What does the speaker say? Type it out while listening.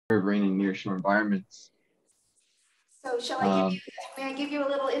Riverine and nearshore environments. So may I give you a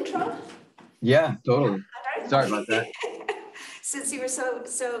little intro? Yeah, totally. Yeah, sorry about that. Since you were so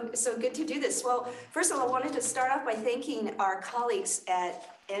good to do this. Well, first of all, I wanted to start off by thanking our colleagues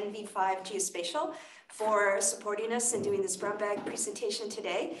at NV5 Geospatial for supporting us and doing this brown bag presentation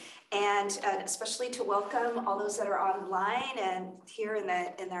today, and especially to welcome all those that are online and here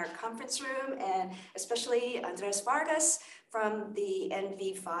in our conference room, and especially Andrés Vargas from the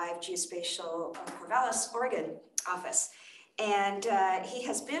NV5 Geospatial Corvallis, Oregon office. And he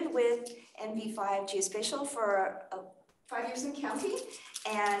has been with NV5 Geospatial for 5 years and counting,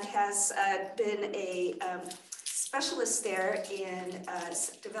 and has been a specialist there in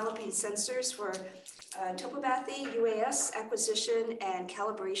developing sensors for topobathy, UAS acquisition, and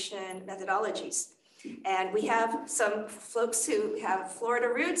calibration methodologies. And we have some folks who have Florida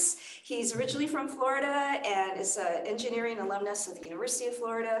roots. He's originally from Florida and is an engineering alumnus of the University of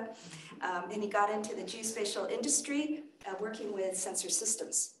Florida. And he got into the geospatial industry working with sensor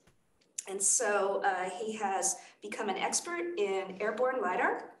systems. And so he has become an expert in airborne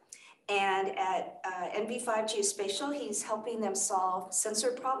LiDAR. And at NV5 Geospatial, he's helping them solve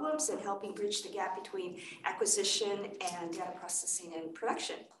sensor problems and helping bridge the gap between acquisition and data processing and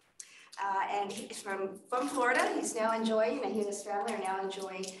production. And he's from Florida. He's now enjoying, and he and his family are now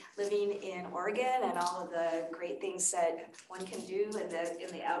enjoying living in Oregon and all of the great things that one can do in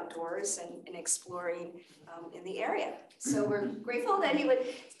the outdoors and exploring in the area. So we're grateful that he would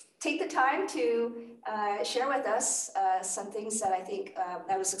take the time to share with us some things that I think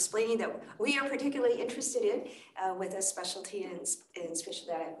I was explaining that we are particularly interested in with a specialty in spatial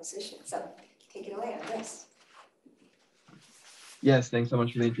data acquisition. So take it away, Andrés. Yes, thanks so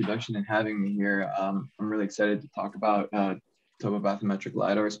much for the introduction and having me here. I'm really excited to talk about Topobathymetric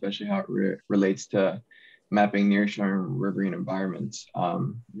LiDAR, especially how it relates to mapping nearshore and riverine environments.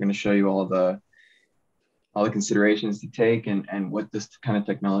 I'm going to show you all the considerations to take and what this kind of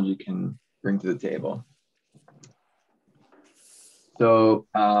technology can bring to the table. So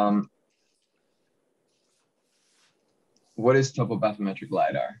what is topobathymetric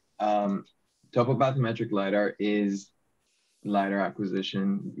LiDAR? Topobathymetric LiDAR is LiDAR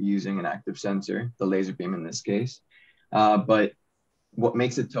acquisition using an active sensor, the laser beam in this case. But what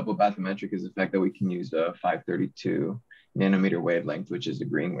makes it topobathymetric is the fact that we can use a 532 nanometer wavelength, which is a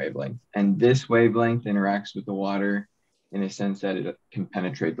green wavelength. And this wavelength interacts with the water in a sense that it can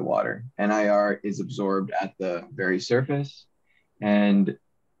penetrate the water. NIR is absorbed at the very surface, and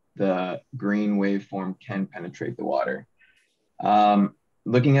the green waveform can penetrate the water.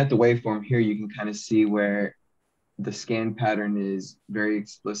 Looking at the waveform here, you can kind of see where the scan pattern is very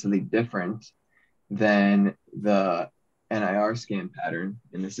explicitly different than the NIR scan pattern.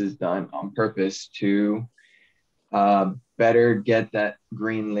 And this is done on purpose to better get that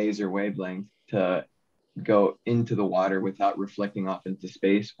green laser wavelength to go into the water without reflecting off into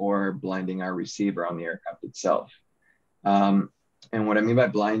space or blinding our receiver on the aircraft itself. And what I mean by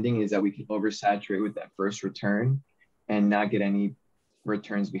blinding is that we can oversaturate with that first return and not get any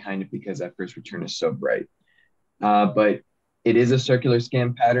returns behind it because that first return is so bright. But it is a circular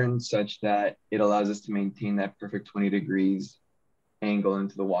scan pattern such that it allows us to maintain that perfect 20 degrees angle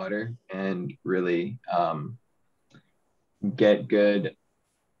into the water and really get good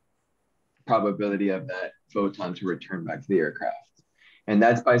probability of that photon to return back to the aircraft. And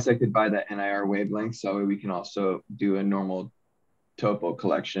that's bisected by the NIR wavelength, so we can also do a normal topo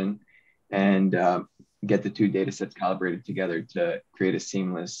collection and get the two data sets calibrated together to create a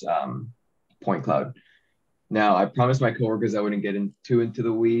seamless point cloud. Now, I promised my coworkers I wouldn't get too into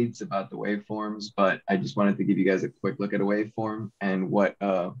the weeds about the waveforms, but I just wanted to give you guys a quick look at a waveform and what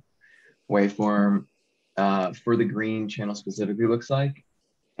a waveform for the green channel specifically looks like.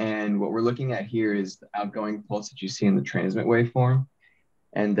 And what we're looking at here is the outgoing pulse that you see in the transmit waveform,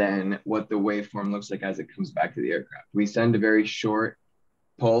 and then what the waveform looks like as it comes back to the aircraft. We send a very short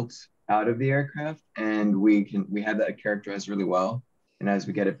pulse out of the aircraft, and we have that characterized really well. And as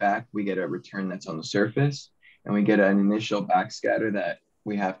we get it back, we get a return that's on the surface, and we get an initial backscatter that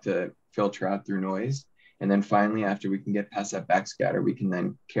we have to filter out through noise. And then finally, after we can get past that backscatter, we can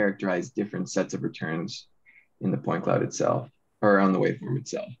then characterize different sets of returns in the point cloud itself, or on the waveform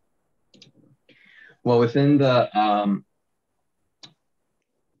itself. Well, within the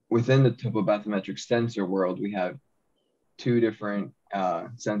topobathymetric sensor world, we have two different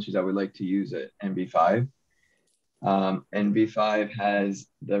sensors that we like to use at NV5. NV5 has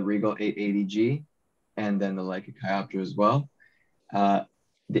the Regal 880G and then the Leica Chiroptera as well. The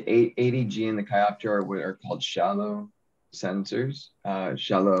 880G and the Chiroptera are what are called shallow sensors,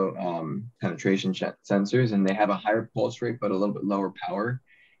 shallow penetration sensors, and they have a higher pulse rate but a little bit lower power.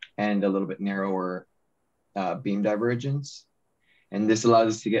 and a little bit narrower beam divergence. And this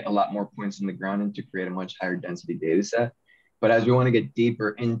allows us to get a lot more points in the ground and to create a much higher density data set. But as we want to get deeper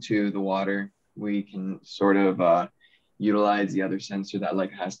into the water, we can sort of utilize the other sensor that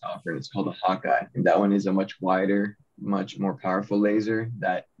Leica has to offer, and it's called a Hawkeye. And that one is a much wider, much more powerful laser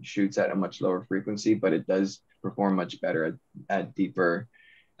that shoots at a much lower frequency, but it does perform much better at deeper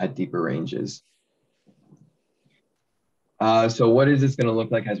ranges. So what is this going to look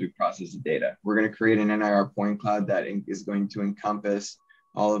like as we process the data? We're going to create an NIR point cloud that is going to encompass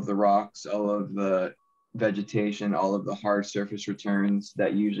all of the rocks, all of the vegetation, all of the hard surface returns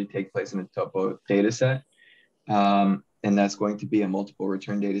that usually take place in a topo data set. And that's going to be a multiple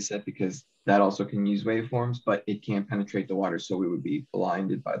return data set because that also can use waveforms, but it can't penetrate the water. So we would be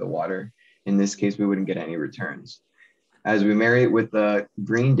blinded by the water. In this case, we wouldn't get any returns. As we marry it with the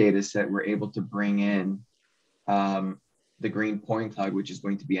green data set, we're able to bring in the green point cloud, which is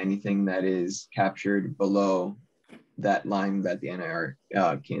going to be anything that is captured below that line that the NIR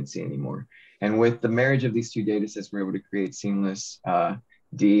can't see anymore. And with the marriage of these two data sets, we're able to create seamless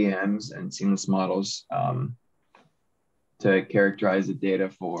DEMs and seamless models to characterize the data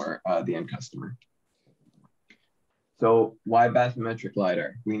for the end customer. So why bathymetric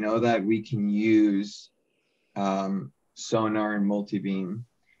LiDAR? We know that we can use sonar and multi-beam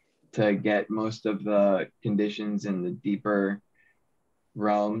to get most of the conditions in the deeper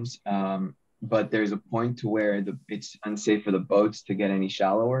realms. But there's a point to where it's unsafe for the boats to get any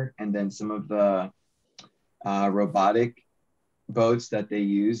shallower. And then some of the robotic boats that they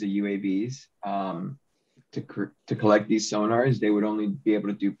use, the UAVs, to collect these sonars, they would only be able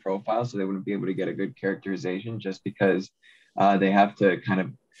to do profiles. So they wouldn't be able to get a good characterization just because they have to kind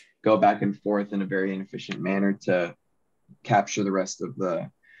of go back and forth in a very inefficient manner to capture the rest of the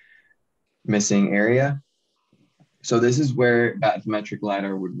missing area. So this is where bathymetric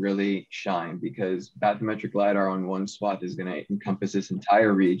LiDAR would really shine, because bathymetric LiDAR on one swath is going to encompass this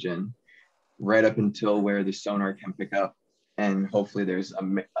entire region right up until where the sonar can pick up. And hopefully there's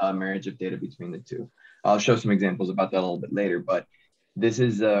a marriage of data between the two. I'll show some examples about that a little bit later, but this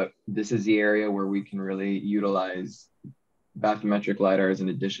is the area where we can really utilize bathymetric LiDAR as an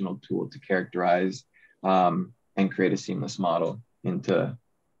additional tool to characterize and create a seamless model into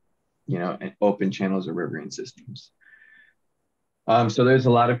open channels or riverine systems. So there's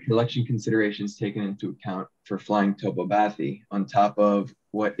a lot of collection considerations taken into account for flying topobathy on top of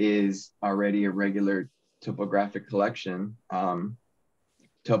what is already a regular topographic collection.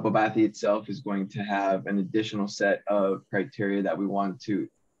 Topobathy itself is going to have an additional set of criteria that we want to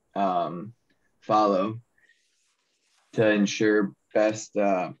follow to ensure best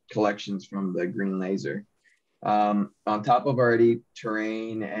collections from the green laser. On top of already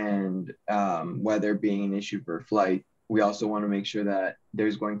terrain and weather being an issue for flight, we also want to make sure that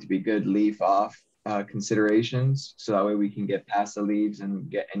there's going to be good leaf off considerations. So that way we can get past the leaves and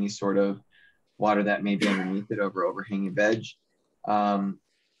get any sort of water that may be underneath it over overhanging veg.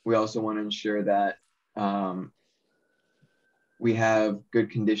 We also want to ensure that we have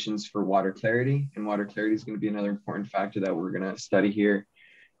good conditions for water clarity, and water clarity is going to be another important factor that we're going to study here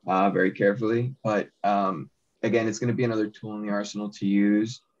very carefully. But again, it's going to be another tool in the arsenal to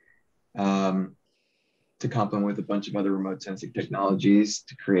use to complement with a bunch of other remote sensing technologies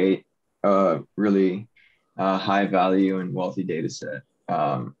to create a really high value and wealthy data set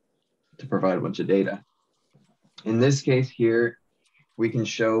to provide a bunch of data. In this case here, we can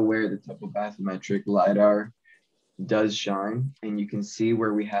show where the topobathymetric LiDAR does shine, and you can see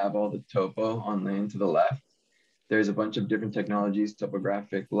where we have all the topo on land to the left. There's a bunch of different technologies,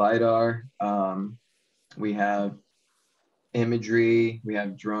 topographic LiDAR. We have imagery, we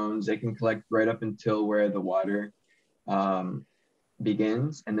have drones. They can collect right up until where the water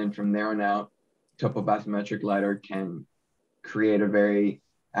begins. And then from there on out, topobathymetric LiDAR can create a very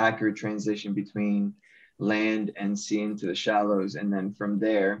accurate transition between land and sea into the shallows. And then from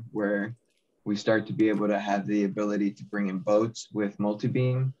there, where we start to be able to have the ability to bring in boats with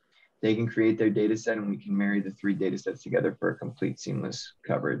multi-beam, they can create their data set and we can marry the three data sets together for a complete seamless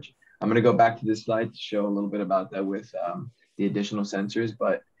coverage. I'm going to go back to this slide to show a little bit about that with the additional sensors,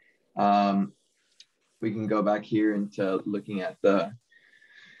 but we can go back here into looking at the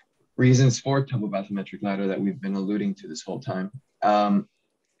reasons for topobathymetric LiDAR that we've been alluding to this whole time.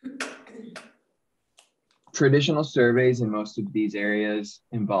 Traditional surveys in most of these areas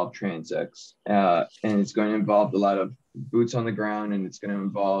involve transects, and it's going to involve a lot of boots on the ground, and it's going to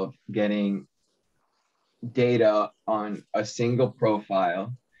involve getting data on a single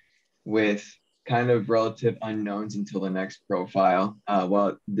profile with kind of relative unknowns until the next profile.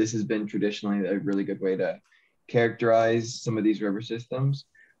 Well, this has been traditionally a really good way to characterize some of these river systems.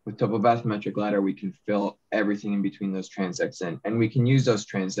 With topobathymetric LiDAR, we can fill everything in between those transects in, and we can use those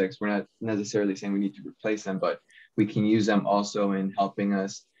transects. We're not necessarily saying we need to replace them, but we can use them also in helping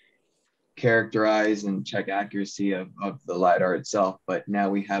us characterize and check accuracy of the LiDAR itself. But now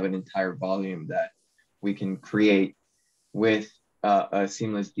we have an entire volume that we can create with a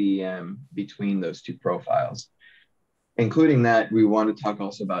seamless DEM between those two profiles. Including that, we want to talk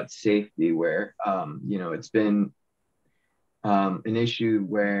also about safety, where you know, it's been an issue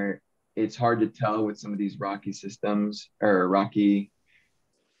where it's hard to tell with some of these rocky systems or rocky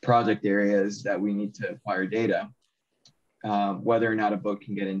project areas that we need to acquire data, whether or not a boat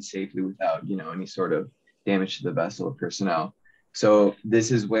can get in safely without, you know, any sort of damage to the vessel or personnel. So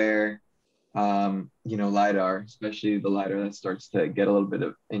this is where, you know, LiDAR, especially the LiDAR that starts to get a little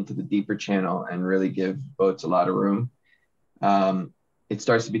bit into the deeper channel and really give boats a lot of room, it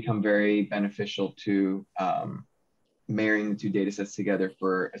starts to become very beneficial to marrying the two data sets together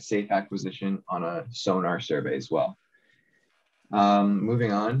for a safe acquisition on a sonar survey as well.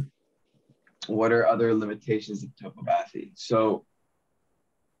 Moving on, what are other limitations of topobathy? So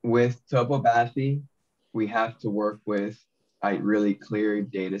with topobathy, we have to work with really clear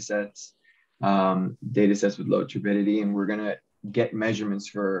data sets with low turbidity, and we're gonna get measurements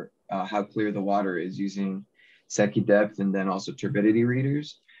for how clear the water is using SSI depth and then also turbidity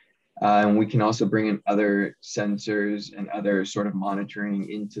readers. And we can also bring in other sensors and other sort of monitoring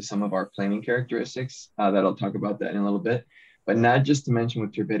into some of our planning characteristics that I'll talk about that in a little bit. But not just to mention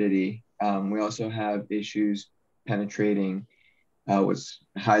with turbidity, we also have issues penetrating with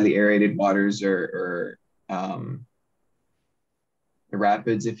highly aerated waters or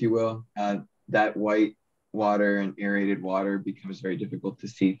rapids, if you will. That white water and aerated water becomes very difficult to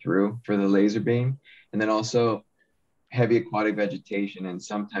see through for the laser beam. And then also heavy aquatic vegetation and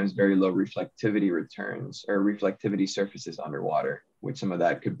sometimes very low reflectivity returns or reflectivity surfaces underwater, which some of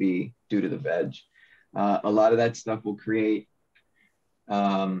that could be due to the veg. A lot of that stuff will create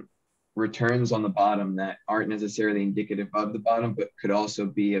returns on the bottom that aren't necessarily indicative of the bottom, but could also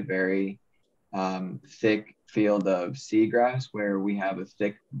be a very thick field of seagrass where we have a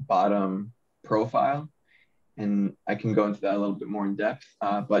thick bottom profile. And I can go into that a little bit more in depth,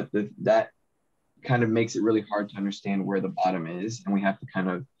 but that kind of makes it really hard to understand where the bottom is, and we have to kind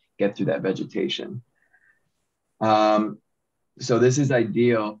of get through that vegetation. So this is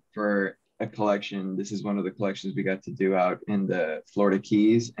ideal for a collection. This is one of the collections we got to do out in the Florida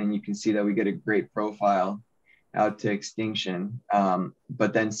Keys, and you can see that we get a great profile out to extinction.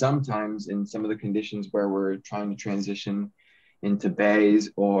 But then sometimes in some of the conditions where we're trying to transition into bays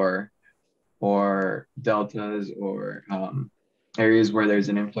or deltas or areas where there's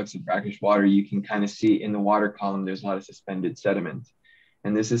an influx of brackish water, you can kind of see in the water column, there's a lot of suspended sediment.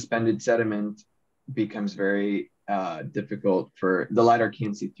 And this suspended sediment becomes very difficult for the LiDAR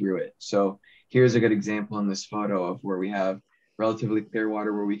can't see through it. So here's a good example in this photo of where we have relatively clear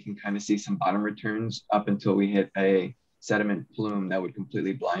water where we can kind of see some bottom returns up until we hit a sediment plume that would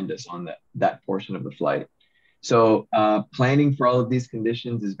completely blind us on that portion of the flight. So planning for all of these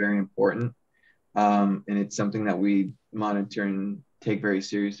conditions is very important. And it's something that we monitor and take very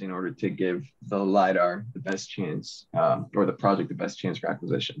seriously in order to give the LiDAR the best chance, or the project the best chance for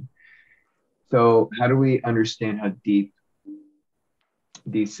acquisition. So how do we understand how deep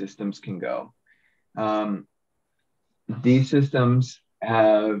these systems can go? These systems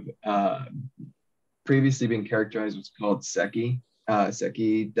have previously been characterized what's called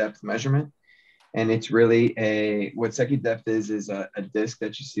SSI depth measurement. And it's really what SSI depth is a disc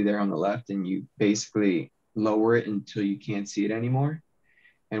that you see there on the left, and you basically lower it until you can't see it anymore.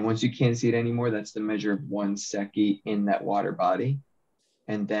 And once you can't see it anymore, that's the measure of 1 SSI in that water body.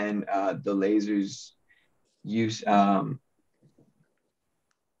 And then the lasers use,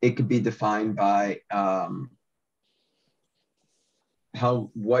 it could be defined by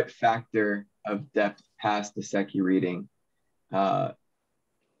what factor of depth past the SSI reading,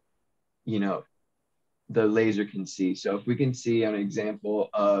 you know, the laser can see. So if we can see an example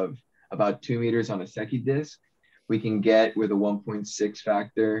of about 2 meters on a SSI disc, we can get with a 1.6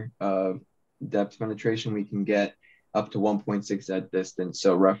 factor of depth penetration, we can get up to 1.6 that distance.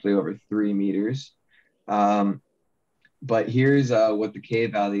 So roughly over 3 meters. But here's what the K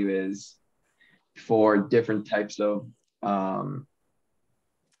value is for different types of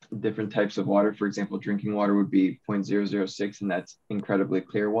water. For example, drinking water would be 0.006, and that's incredibly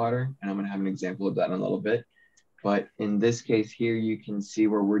clear water. And I'm going to have an example of that in a little bit. But in this case here, you can see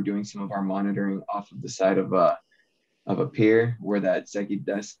where we're doing some of our monitoring off of the side of a pier where that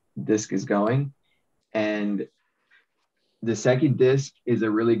SSI disc is going. And The second disc is a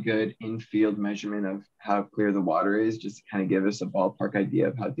really good in-field measurement of how clear the water is, just to kind of give us a ballpark idea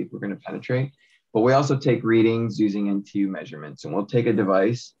of how deep we're going to penetrate. But we also take readings using NTU measurements, and we'll take a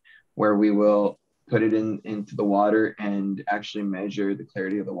device where we will put it into the water and actually measure the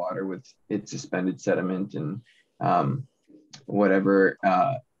clarity of the water with its suspended sediment and whatever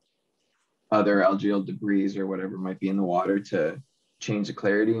other algal debris or whatever might be in the water to change the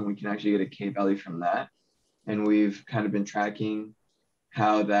clarity. And we can actually get a K value from that. And we've kind of been tracking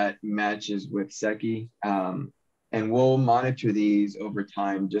how that matches with SSI. And we'll monitor these over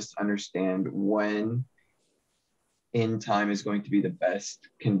time, just to understand when in time is going to be the best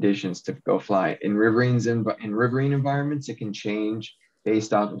conditions to go fly. In riverine environments, it can change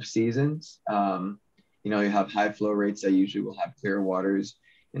based off of seasons. You know, you have high flow rates that usually will have clear waters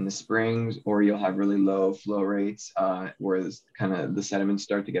in the springs, or you'll have really low flow rates where kind of the sediments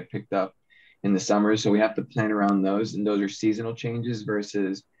start to get picked up in the summer. So we have to plan around those, and those are seasonal changes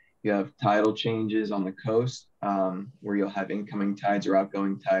versus you have tidal changes on the coast where you'll have incoming tides or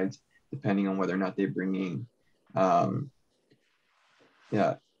outgoing tides, depending on whether or not they're bringing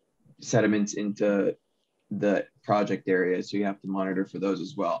sediments into the project area. So you have to monitor for those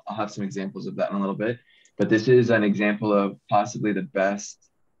as well. I'll have some examples of that in a little bit, but this is an example of possibly the best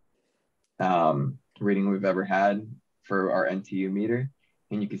reading we've ever had for our NTU meter.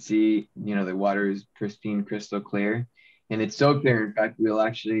 And you can see, you know, the water is pristine, crystal clear. And it's so clear, in fact, we'll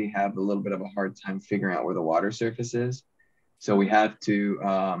actually have a little bit of a hard time figuring out where the water surface is. So we have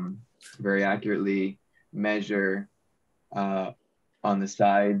to very accurately measure on the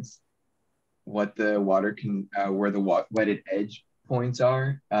sides what the water can, where the wetted edge points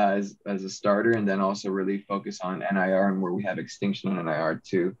are as a starter, and then also really focus on NIR and where we have extinction on NIR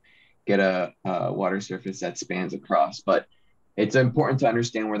to get a water surface that spans across. But it's important to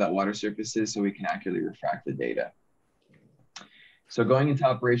understand where that water surface is so we can accurately refract the data. So going into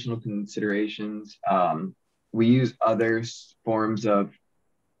operational considerations, we use other forms of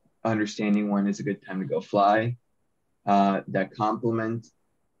understanding when is a good time to go fly that complement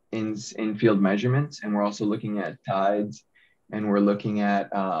in-field measurements. And we're also looking at tides, and we're looking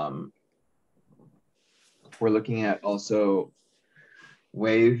at also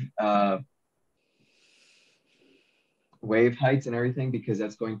wave heights and everything, because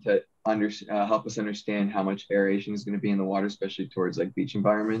that's going to help us understand how much variation is going to be in the water, especially towards like beach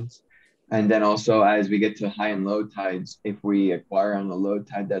environments. And then also as we get to high and low tides, if we acquire on the low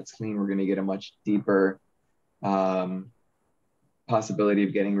tide that's clean, we're going to get a much deeper possibility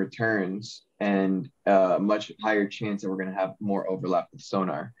of getting returns and a much higher chance that we're going to have more overlap with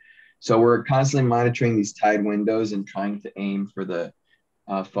sonar. So we're constantly monitoring these tide windows and trying to aim for the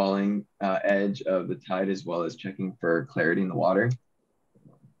falling edge of the tide, as well as checking for clarity in the water.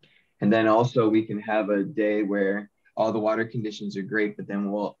 And then also we can have a day where all the water conditions are great, but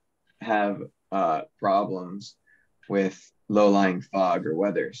then we'll have problems with low-lying fog or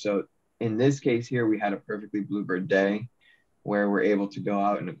weather. So in this case here, we had a perfectly bluebird day where we're able to go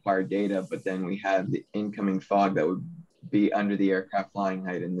out and acquire data, but then we had the incoming fog that would be under the aircraft flying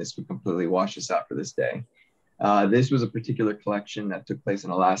height, and this would completely wash us out for this day. This was a particular collection that took place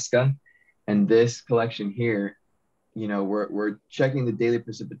in Alaska. And this collection here, you know, we're checking the daily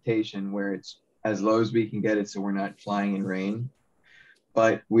precipitation where it's as low as we can get it, so we're not flying in rain.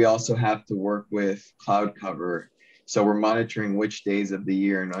 But we also have to work with cloud cover. So we're monitoring which days of the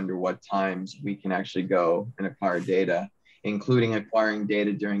year and under what times we can actually go and acquire data, including acquiring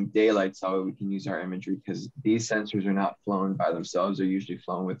data during daylight so we can use our imagery, because these sensors are not flown by themselves. They're usually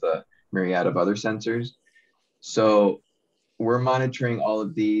flown with a myriad of other sensors. So we're monitoring all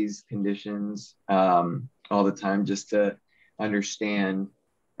of these conditions all the time just to understand.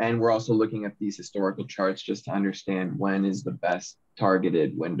 And we're also looking at these historical charts just to understand when is the best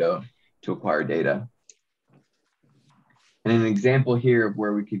targeted window to acquire data. And an example here of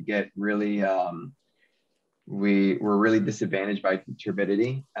where we could get really, we're really disadvantaged by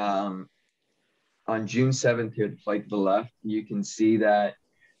turbidity. On June 7th here, the flight to the left, you can see that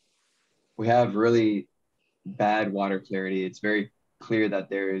we have really bad water clarity. It's very clear that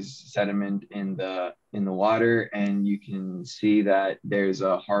there is sediment in the water, and you can see that there's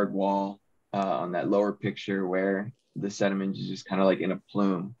a hard wall on that lower picture where the sediment is just kind of like in a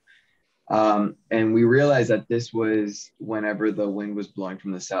plume. And we realized that this was whenever the wind was blowing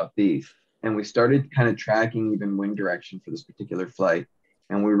from the southeast, and we started kind of tracking even wind direction for this particular flight.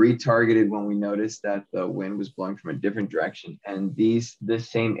 And we retargeted when we noticed that the wind was blowing from a different direction. And this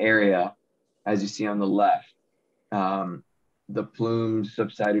same area, as you see on the left, the plumes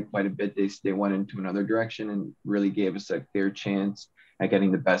subsided quite a bit. They went into another direction and really gave us a clear chance at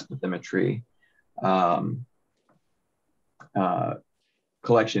getting the best bathymetry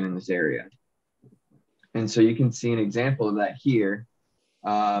collection in this area. And so you can see an example of that here.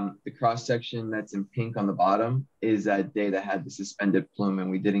 The cross section that's in pink on the bottom is that day that had the suspended plume, and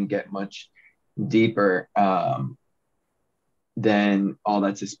we didn't get much deeper than all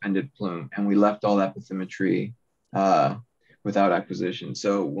that suspended plume, and we left all that bathymetry without acquisition.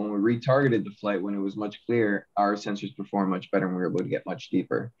 So when we retargeted the flight, when it was much clearer, our sensors performed much better, and we were able to get much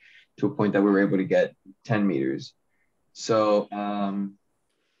deeper to a point that we were able to get 10 meters. So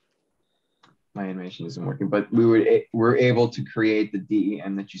my animation isn't working, but we were able to create the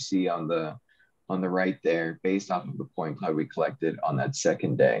DEM that you see on the right there based off of the point cloud we collected on that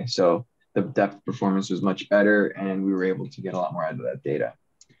second day. So the depth performance was much better, and we were able to get a lot more out of that data.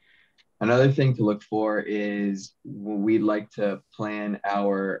 Another thing to look for is we'd like to plan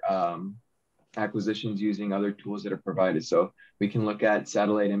our acquisitions using other tools that are provided. So we can look at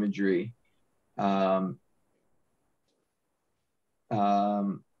satellite imagery for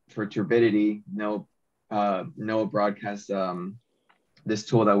turbidity. NOAA broadcasts this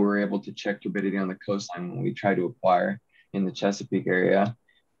tool that we were able to check turbidity on the coastline when we try to acquire in the Chesapeake area.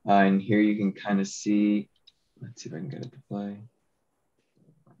 And here you can kind of see, let's see if I can get it to play.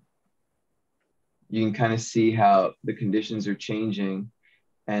 You can kind of see how the conditions are changing,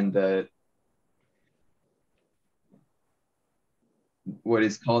 and what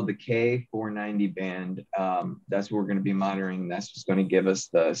is called the K490 band. That's what we're going to be monitoring. That's just going to give us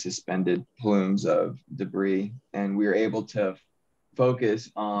the suspended plumes of debris. And we were able to focus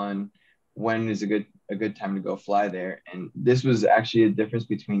on when is a good time to go fly there. And this was actually a difference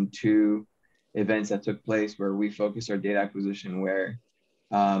between two events that took place, where we focused our data acquisition where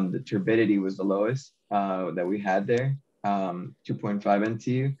the turbidity was the lowest that we had there, 2.5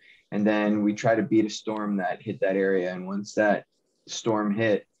 NTU. And then we tried to beat a storm that hit that area. And once that storm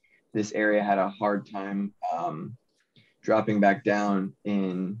hit, this area had a hard time dropping back down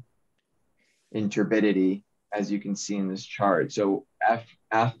in turbidity, as you can see in this chart. So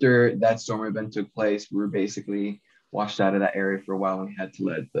after that storm event took place, we were basically washed out of that area for a while, and we had to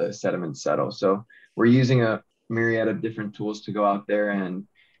let the sediment settle. So we're using a myriad of different tools to go out there and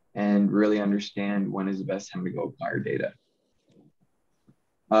really understand when is the best time to go acquire data.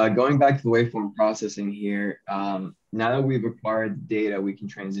 Going back to the waveform processing here, now that we've acquired the data, we can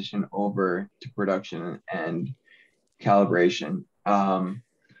transition over to production and calibration.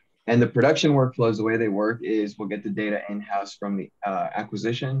 And the production workflows, the way they work is we'll get the data in-house from the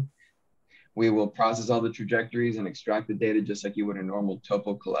acquisition. We will process all the trajectories and extract the data just like you would a normal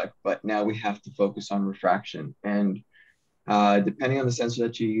topo collect, but now we have to focus on refraction. And depending on the sensor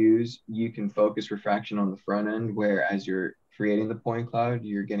that you use, you can focus refraction on the front end, where as you're creating the point cloud,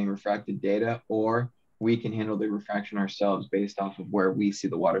 you're getting refracted data, or we can handle the refraction ourselves based off of where we see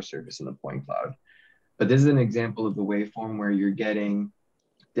the water surface in the point cloud. But this is an example of the waveform where you're getting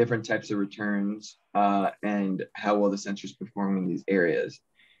different types of returns and how well the sensors perform in these areas.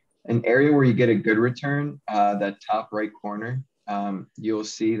 An area where you get a good return, that top right corner, you'll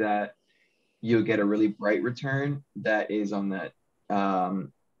see that you'll get a really bright return that is on that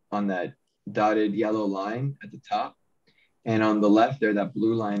dotted yellow line at the top. And on the left there, that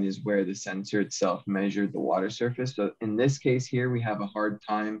blue line is where the sensor itself measured the water surface. So in this case here, we have a hard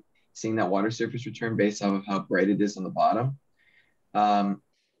time seeing that water surface return based off of how bright it is on the bottom.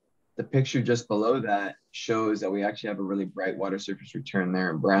 The picture just below that shows that we actually have a really bright water surface return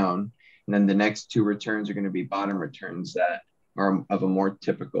there in brown. And then the next two returns are going to be bottom returns that are of a more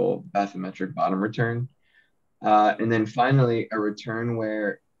typical bathymetric bottom return. And then finally, a return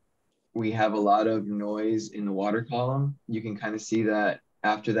where we have a lot of noise in the water column. You can kind of see that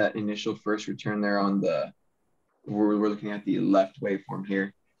after that initial first return there on we're looking at the left waveform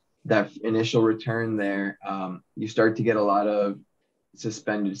here, that initial return there, you start to get a lot of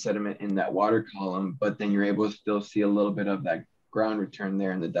suspended sediment in that water column, but then you're able to still see a little bit of that ground return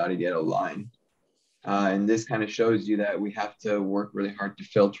there in the dotted yellow line. And this kind of shows you that we have to work really hard to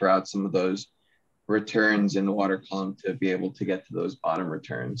filter out some of those returns in the water column to be able to get to those bottom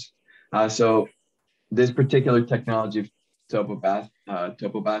returns. So this particular technology,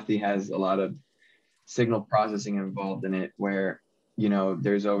 Topobathy, has a lot of signal processing involved in it, where, you know,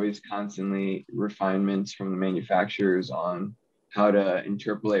 there's always constantly refinements from the manufacturers on how to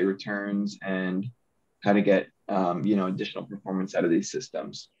interpolate returns and how to get, you know, additional performance out of these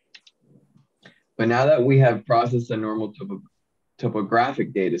systems. But now that we have processed a normal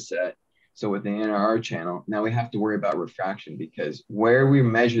topographic data set, so with the NRR channel, now we have to worry about refraction, because where we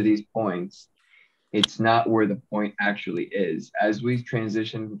measure these points, it's not where the point actually is. As we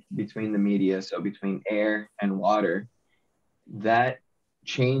transition between the media, so between air and water, that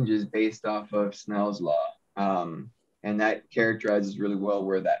changes based off of Snell's law. And that characterizes really well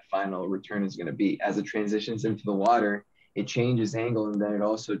where that final return is going to be. As it transitions into the water, it changes angle, and then it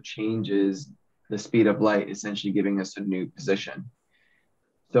also changes the speed of light, essentially giving us a new position.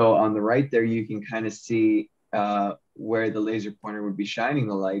 So on the right there, you can kind of see where the laser pointer would be shining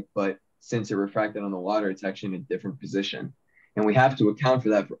the light, but since it refracted on the water, it's actually in a different position. And we have to account for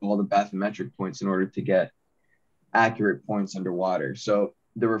that for all the bathymetric points in order to get accurate points underwater. So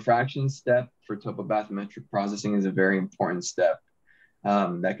the refraction step for topobathymetric processing is a very important step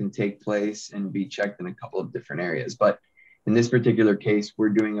that can take place and be checked in a couple of different areas. But in this particular case, we're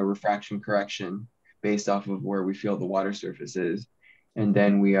doing a refraction correction based off of where we feel the water surface is. And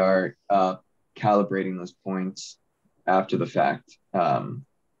then we are calibrating those points after the fact. And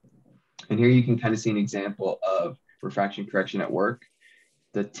here you can kind of see an example of refraction correction at work.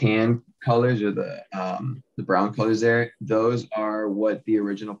 The tan colors or the brown colors there, those are what the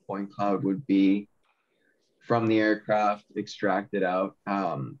original point cloud would be from the aircraft extracted out.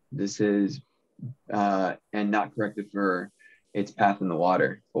 This is and not corrected for its path in the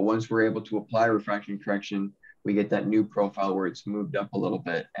water. But once we're able to apply refraction correction, we get that new profile where it's moved up a little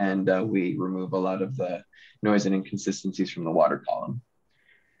bit, and we remove a lot of the noise and inconsistencies from the water column.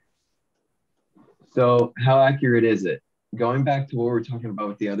 So how accurate is it? Going back to what we were talking about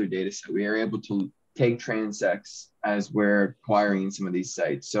with the other data set, we are able to take transects as we're acquiring in some of these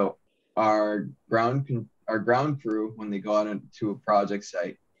sites. So our ground crew, when they go out to a project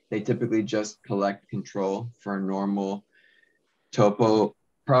site, they typically just collect control for a normal topo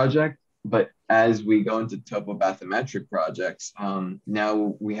project. But as we go into topobathymetric projects,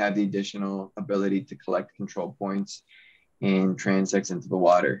 now we have the additional ability to collect control points and transects into the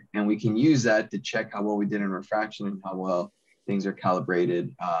water. And we can use that to check how well we did in refraction and how well things are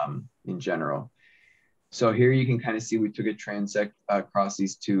calibrated in general. So here you can kind of see we took a transect across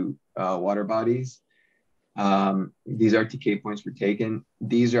these two water bodies. These RTK points were taken.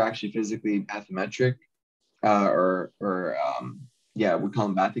 These are actually physically bathymetric yeah, we call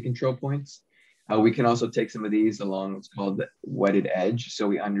them bathy control points. We can also take some of these along what's called the wetted edge. So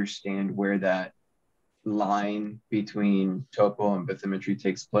we understand where that line between topo and bathymetry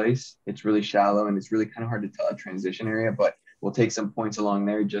takes place. It's really shallow and it's really kind of hard to tell a transition area, but we'll take some points along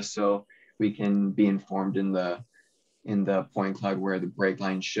there just so we can be informed in the point cloud where the break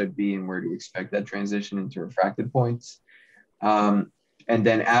line should be and where to expect that transition into refracted points. And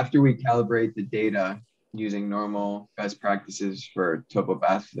then after we calibrate the data using normal best practices for topo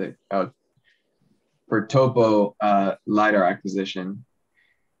LiDAR acquisition,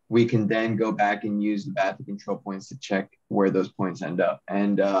 we can then go back and use the bathy control points to check where those points end up.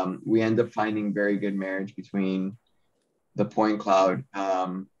 And we end up finding very good marriage between the point cloud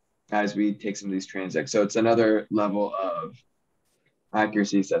as we take some of these transects. So it's another level of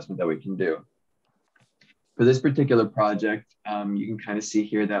accuracy assessment that we can do. For this particular project, you can kind of see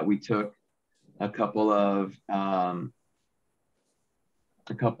here that we took a couple of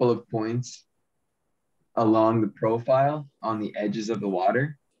points along the profile on the edges of the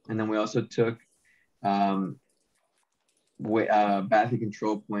water. And then we also took bathy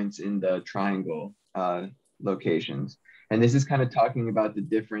control points in the triangle locations. And this is kind of talking about the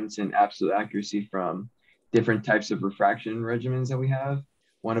difference in absolute accuracy from different types of refraction regimens that we have.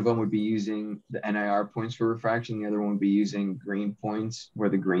 One of them would be using the NIR points for refraction. The other one would be using green points where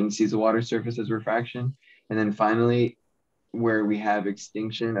the green sees the water surface as refraction. And then finally, where we have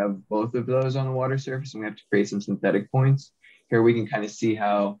extinction of both of those on the water surface and we have to create some synthetic points. Here we can kind of see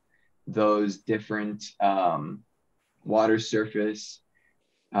how those different water surface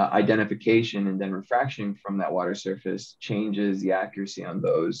identification and then refraction from that water surface changes the accuracy on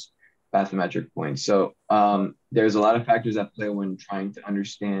those bathymetric points. So there's a lot of factors at play when trying to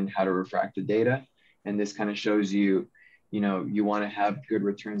understand how to refract the data. And this kind of shows you, you want to have good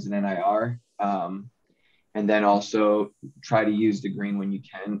returns in NIR. And then also try to use the green when you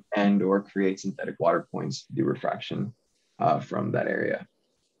can and or create synthetic water points to do refraction from that area.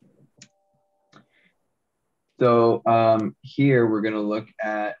 So here we're going to look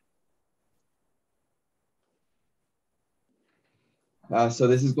at, so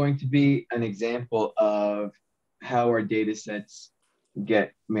this is going to be an example of how our data sets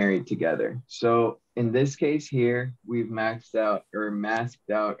get married together. So in this case here, we've maxed out or masked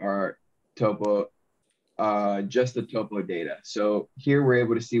out our topo, just the topo data. So here we're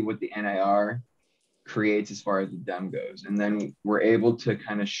able to see what the NIR creates as far as the DEM goes. And then we're able to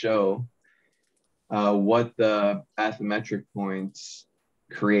kind of show what the bathymetric points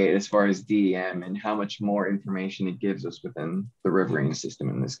create as far as DEM and how much more information it gives us within the Riverine system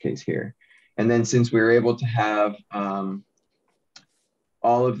in this case here. And then since we were able to have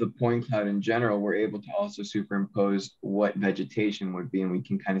all of the point cloud in general, we're able to also superimpose what vegetation would be, and we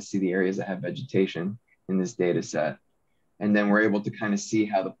can kind of see the areas that have vegetation in this data set. And then we're able to kind of see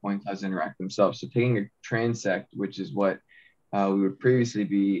how the point clouds interact themselves. So taking a transect, which is what we would previously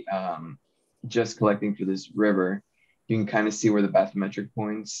be just collecting for this river, you can kind of see where the bathymetric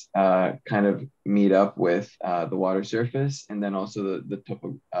points kind of meet up with the water surface, and then also the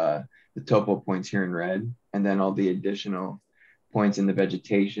topo points here in red, and then all the additional points in the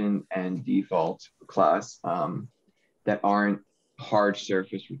vegetation and default class that aren't hard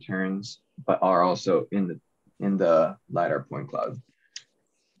surface returns, but are also in the LiDAR point cloud.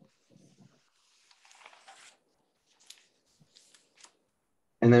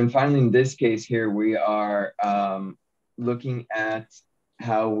 And then finally, in this case here, we are looking at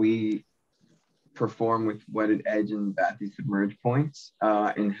how we perform with wetted edge and bathy submerged points,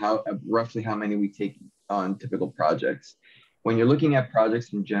 and roughly how many we take on typical projects. When you're looking at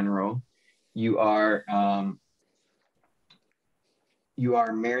projects in general, you are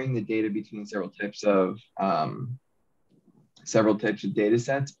marrying the data between several types of data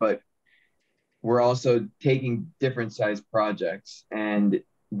sets, but we're also taking different size projects, and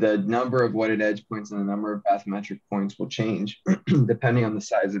the number of wetted edge points and the number of bathymetric points will change depending on the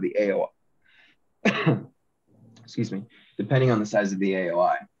size of the AOI. Excuse me, depending on the size of the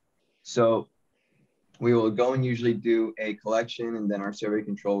AOI. So we will go and usually do a collection, and then our survey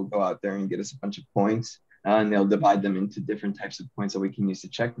control will go out there and get us a bunch of points, and they'll divide them into different types of points that we can use to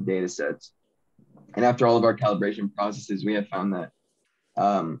check the data sets. And after all of our calibration processes, we have found that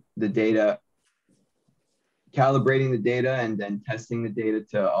calibrating the data and then testing the data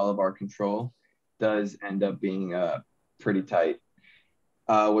to all of our control does end up being pretty tight.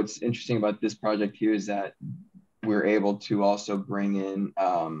 What's interesting about this project here is that we're able to also bring in,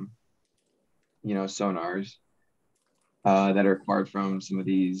 sonars that are acquired from some of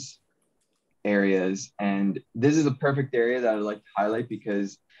these areas. And this is a perfect area that I'd like to highlight,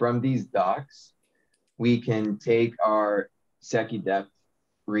 because from these docks, we can take our SECI depth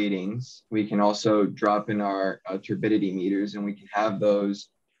readings. We can also drop in our turbidity meters, and we can have those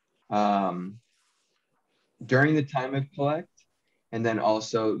during the time of collect, and then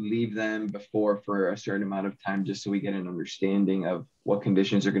also leave them before for a certain amount of time, just so we get an understanding of what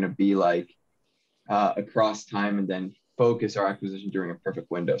conditions are going to be like across time, and then focus our acquisition during a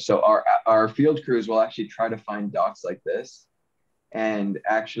perfect window. So our field crews will actually try to find docks like this and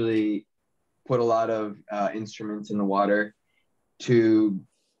actually put a lot of instruments in the water to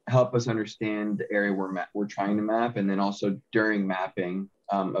help us understand the area we're trying to map, and then also during mapping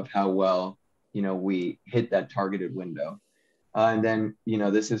of how well we hit that targeted window. And then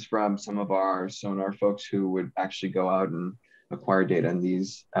this is from some of our sonar folks who would actually go out and acquire data in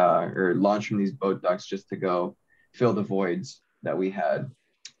these or launch from these boat docks just to go fill the voids that we had.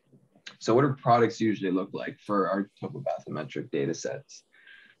 So what do products usually look like for our topobathymetric data sets?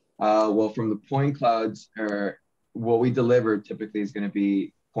 Well, from the point clouds, or what we deliver typically is going to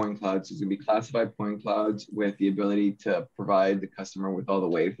be point clouds. It's going to be classified point clouds with the ability to provide the customer with all the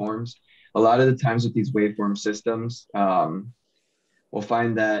waveforms. A lot of the times with these waveform systems, we'll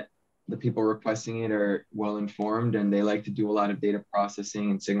find that the people requesting it are well informed, and they like to do a lot of data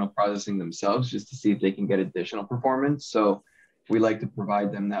processing and signal processing themselves just to see if they can get additional performance. So we like to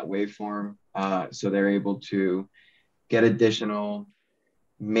provide them that waveform so they're able to get additional,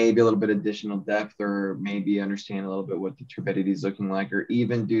 maybe a little bit additional depth, or maybe understand a little bit what the turbidity is looking like, or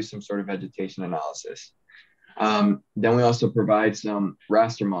even do some sort of vegetation analysis. Then we also provide some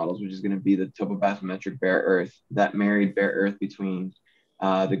raster models, which is going to be the topobathymetric bare earth, that married bare earth between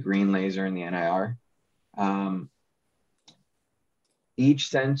the green laser and the NIR. Each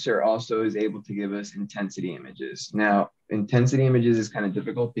sensor also is able to give us intensity images. Now, intensity images is kind of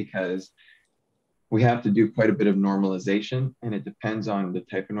difficult because we have to do quite a bit of normalization, and it depends on the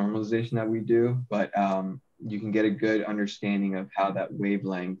type of normalization that we do, but you can get a good understanding of how that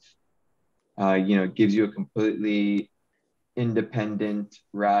wavelength gives you a completely independent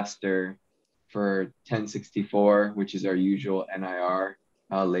raster for 1064, which is our usual NIR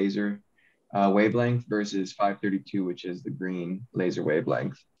laser wavelength, versus 532, which is the green laser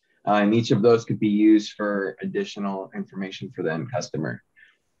wavelength. And each of those could be used for additional information for the end customer.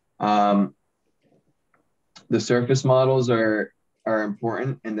 The surface models are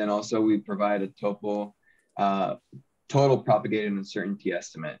important, and then also we provide a total propagated uncertainty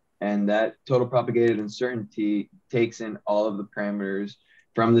estimate. And that total propagated uncertainty takes in all of the parameters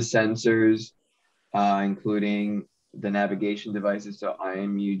from the sensors, including the navigation devices, so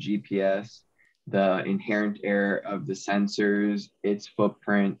IMU, GPS, the inherent error of the sensors, its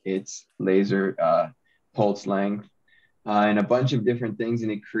footprint, its laser pulse length, and a bunch of different things,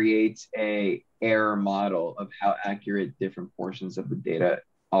 and it creates a error model of how accurate different portions of the data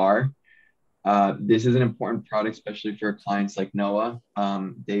are. This is an important product, especially for clients like NOAA.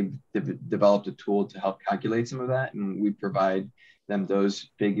 They've developed a tool to help calculate some of that, and we provide them those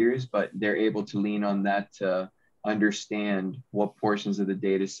figures, but they're able to lean on that to understand what portions of the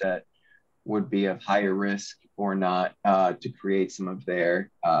data set would be of higher risk or not, to create some of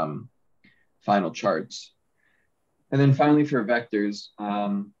their final charts. And then finally for vectors,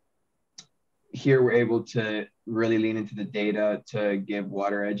 here we're able to really lean into the data to give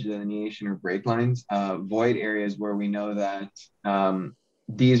water edge delineation or break lines, void areas where we know that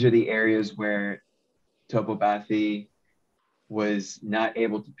these are the areas where topobothy was not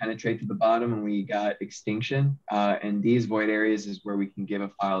able to penetrate to the bottom and we got extinction. And these void areas is where we can give a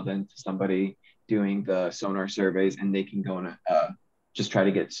file then to somebody doing the sonar surveys, and they can go and just try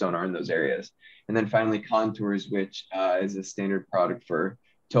to get sonar in those areas. And then finally contours, which is a standard product for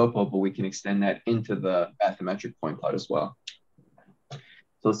topo, but we can extend that into the bathymetric point cloud as well.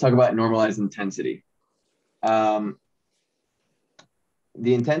 So let's talk about normalized intensity.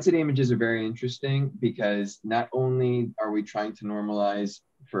 The intensity images are very interesting because not only are we trying to normalize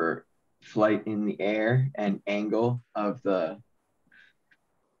for flight in the air and angle of the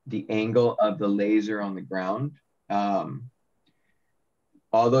angle of the laser on the ground,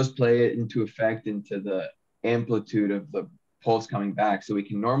 all those play into effect into the amplitude of the pulse coming back. So we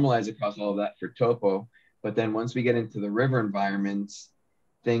can normalize across all of that for topo, but then once we get into the river environments,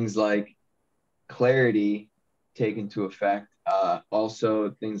 things like clarity take into effect.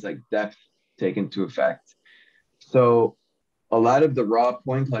 Also things like depth take into effect. So a lot of the raw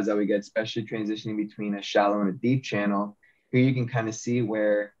point clouds that we get, especially transitioning between a shallow and a deep channel, here you can kind of see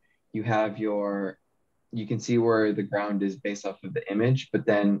where you have you can see where the ground is based off of the image, but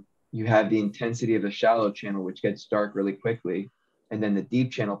then you have the intensity of the shallow channel, which gets dark really quickly. And then the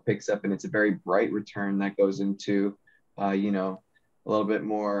deep channel picks up and it's a very bright return that goes into, you know, a little bit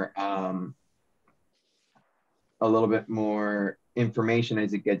more information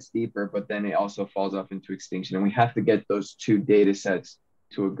as it gets deeper, but then it also falls off into extinction. And we have to get those two data sets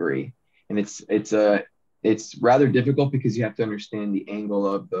to agree. And it's rather difficult because you have to understand the angle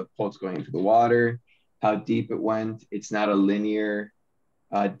of the pulse going into the water, how deep it went. It's not a linear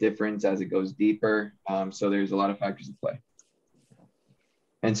difference as it goes deeper. So there's a lot of factors at play.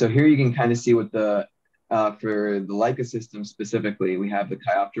 And so here you can kind of see what for the Leica system specifically, we have the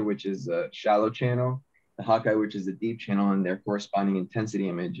Chiroptera, which is a shallow channel, the Hawkeye, which is a deep channel, and their corresponding intensity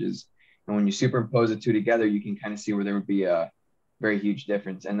images. And when you superimpose the two together, you can kind of see where there would be a very huge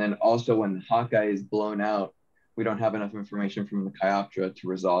difference. And then also when the Hawkeye is blown out, we don't have enough information from the Chiroptera to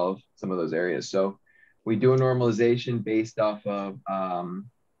resolve some of those areas. So we do a normalization based off of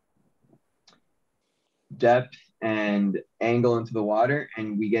depth and angle into the water,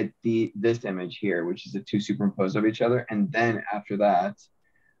 and we get this image here, which is the two superimposed of each other. And then after that,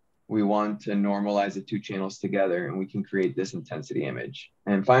 we want to normalize the two channels together, and we can create this intensity image.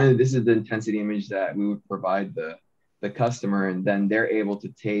 And finally, this is the intensity image that we would provide the customer, and then they're able to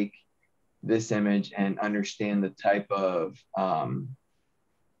take this image and understand the type of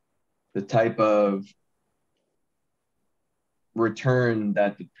return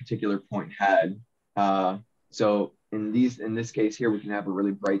that the particular point had. So in this case here, we can have a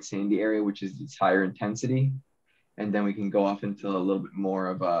really bright sandy area, which is its higher intensity. And then we can go off into a little bit more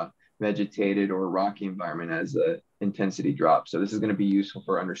of a vegetated or rocky environment as the intensity drops. So this is going to be useful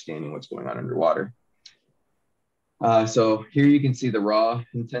for understanding what's going on underwater. So here you can see the raw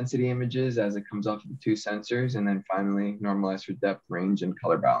intensity images as it comes off of the two sensors, and then finally normalized for depth, range, and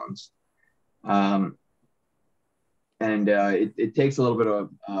color balance. It takes a little bit of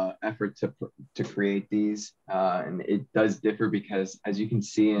effort to create these, and it does differ because, as you can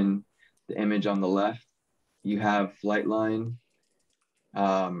see in the image on the left, you have flight line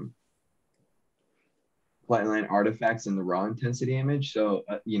artifacts in the raw intensity image. So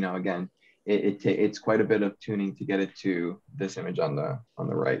you know, again, it's quite a bit of tuning to get it to this image on the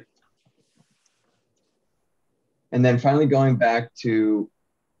right. And then finally going back to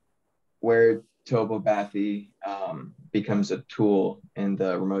where topobathy becomes a tool in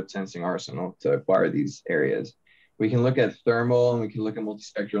the remote sensing arsenal to acquire these areas. We can look at thermal, and we can look at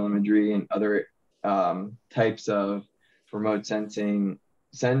multispectral imagery and other types of remote sensing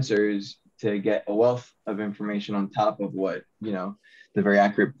sensors to get a wealth of information on top of what, you know, the very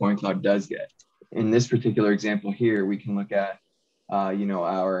accurate point cloud does get. In this particular example here, we can look at, you know,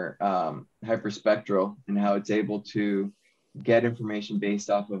 our hyperspectral and how it's able to get information based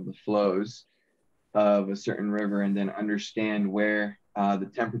off of the flows of a certain river, and then understand where the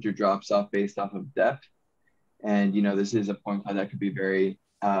temperature drops off based off of depth, And, this is a point cloud that could be very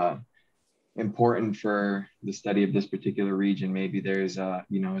important for the study of this particular region. Maybe there's a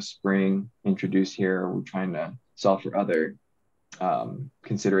spring introduced here, or we're trying to solve for other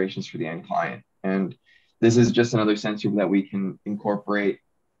considerations for the end client. And this is just another sensor that we can incorporate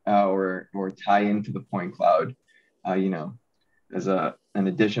or tie into the point cloud, as an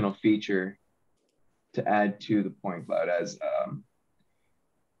additional feature to add to the point cloud as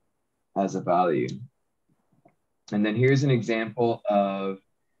a value. And then here's an example of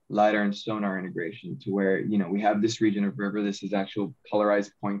LiDAR and sonar integration, to where, we have this region of river. This is actual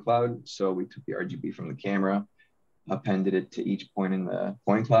polarized point cloud. So we took the RGB from the camera, appended it to each point in the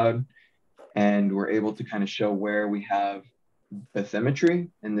point cloud, and we're able to kind of show where we have bathymetry.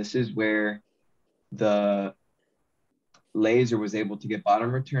 And this is where the laser was able to get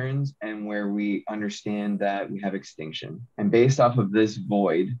bottom returns, and where we understand that we have extinction. And based off of this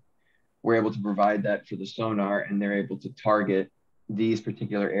void, we're able to provide that for the sonar, and they're able to target these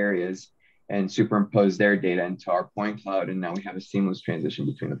particular areas and superimpose their data into our point cloud. And now we have a seamless transition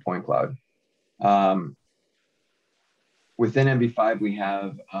between the point cloud. Within NV5, we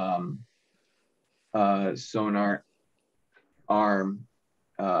have a sonar arm,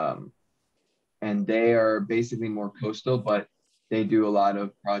 and they are basically more coastal, but they do a lot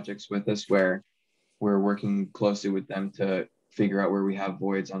of projects with us where we're working closely with them to figure out where we have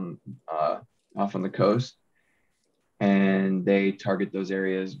voids on off on the coast. And they target those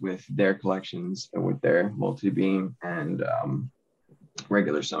areas with their collections, with their multi-beam and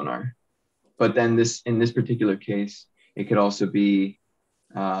regular sonar. But then in this particular case, it could also be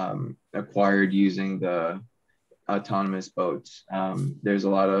acquired using the autonomous boats. There's a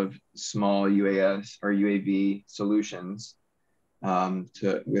lot of small UAS or UAV solutions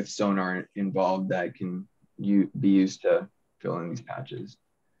with sonar involved that can be used to fill in these patches.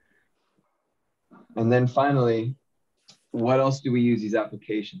 And then finally, what else do we use these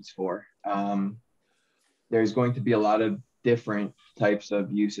applications for? There's going to be a lot of different types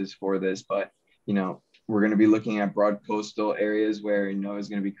of uses for this, but we're going to be looking at broad coastal areas where NOAA is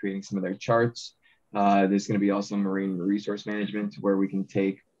going to be creating some of their charts. There's going to be also marine resource management, where we can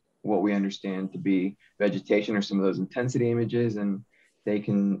take what we understand to be vegetation or some of those intensity images, and they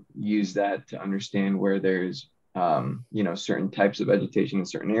can use that to understand where there's certain types of vegetation in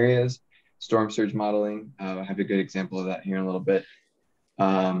certain areas. Storm surge modeling, I have a good example of that here in a little bit.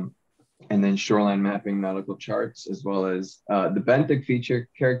 And then shoreline mapping, nautical charts, as well as the benthic feature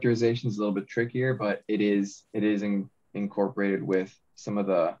characterization is a little bit trickier, but it is incorporated with some of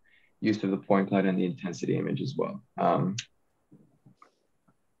the use of the point cloud and the intensity image as well.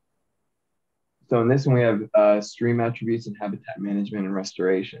 So in this one, we have stream attributes and habitat management and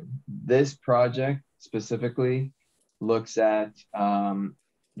restoration. This project specifically looks at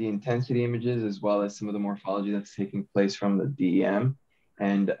the intensity images, as well as some of the morphology that's taking place from the DEM,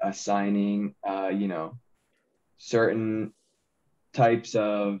 and assigning, certain types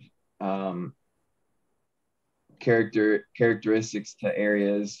of characteristics to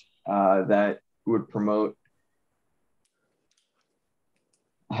areas that would promote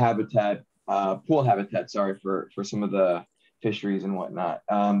habitat, pool habitat, for some of the fisheries and whatnot.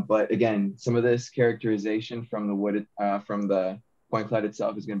 But again, some of this characterization from the point cloud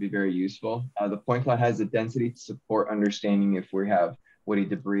itself is going to be very useful. The point cloud has the density to support understanding if we have woody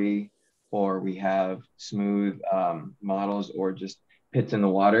debris, or we have smooth models, or just pits in the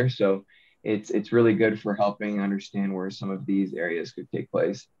water. So it's really good for helping understand where some of these areas could take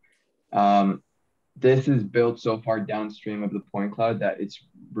place. This is built so far downstream of the point cloud that it's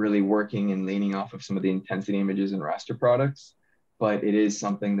really working and leaning off of some of the intensity images and raster products, but it is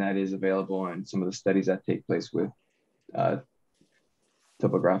something that is available in some of the studies that take place with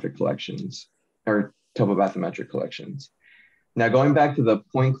topographic collections or topobathymetric collections. Now, going back to the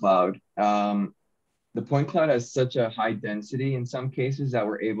point cloud has such a high density in some cases that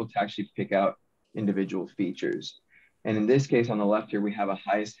we're able to actually pick out individual features. And in this case, on the left here, we have a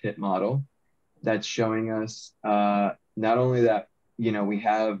highest hit model that's showing us not only that, we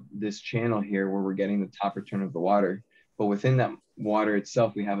have this channel here where we're getting the top return of the water, but within that water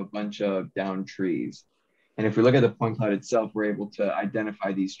itself, we have a bunch of downed trees. And if we look at the point cloud itself, we're able to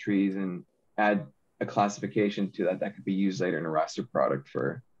identify these trees and add a classification to that could be used later in a raster product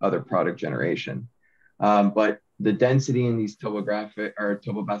for other product generation. But the density in these topographic or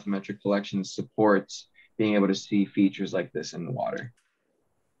topobathymetric collections supports being able to see features like this in the water.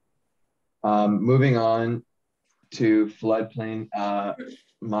 Moving on to floodplain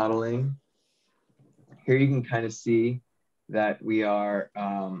modeling. Here you can kind of see that we are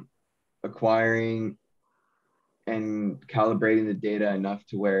acquiring and calibrating the data enough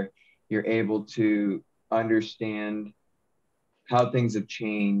to where you're able to understand how things have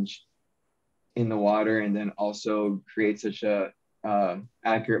changed in the water, and then also create such a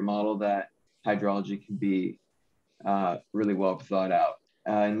accurate model that hydrology can be really well thought out.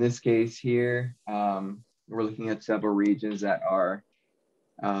 In this case here, we're looking at several regions that are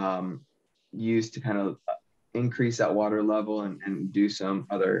used to kind of increase that water level and do some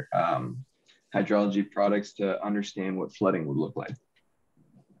other hydrology products to understand what flooding would look like.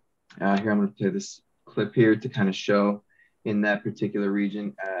 Here, I'm going to play this clip here to kind of show in that particular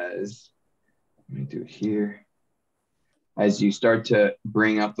region as, let me do it here. As you start to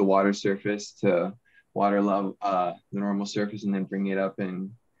bring up the water surface to water level, the normal surface, and then bring it up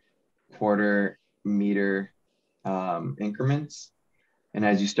in quarter-meter increments. And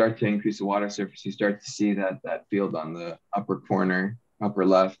as you start to increase the water surface, you start to see that field on the upper corner, upper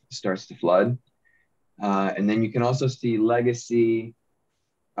left, starts to flood. And then you can also see legacy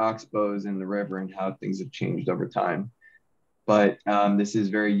oxbows in the river and how things have changed over time. But this is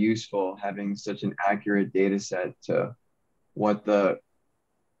very useful, having such an accurate data set to what the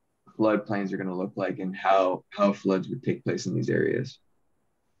floodplains are going to look like and how floods would take place in these areas.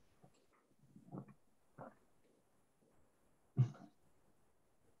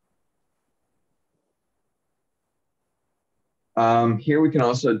 Here we can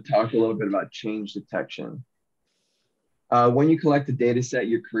also talk a little bit about change detection. When you collect a data set,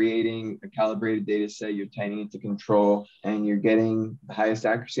 you're creating a calibrated data set, you're tightening it to control, and you're getting the highest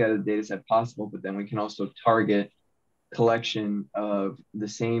accuracy out of the data set possible, but then we can also target collection of the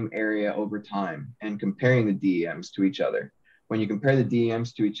same area over time and comparing the DEMs to each other. When you compare the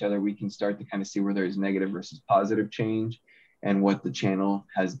DEMs to each other, we can start to kind of see where there's negative versus positive change and what the channel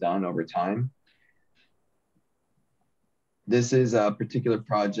has done over time. This is a particular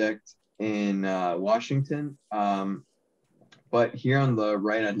project in Washington. But here on the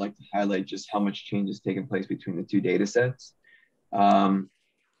right, I'd like to highlight just how much change has taken place between the two data sets. And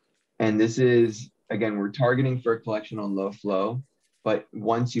this is, again, we're targeting for a collection on low flow, but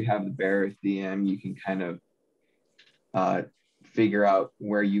once you have the bare earth DM, you can kind of figure out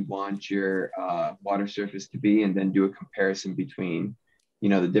where you want your water surface to be, and then do a comparison between,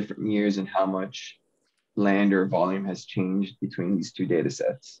 the different years and how much land or volume has changed between these two data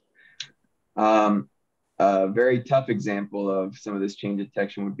sets. A very tough example of some of this change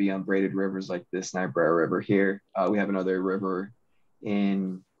detection would be on braided rivers like this Niobrara River here. We have another river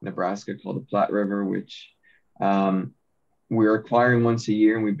in Nebraska called the Platte River, which we're acquiring once a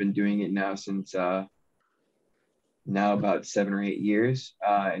year, and we've been doing it now since now about 7 or 8 years.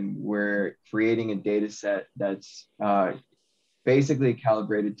 And we're creating a data set that's basically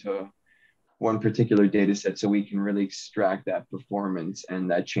calibrated to one particular data set, so we can really extract that performance and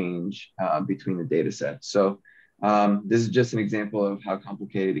that change between the data sets. So this is just an example of how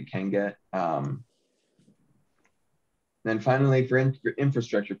complicated it can get. Then finally, for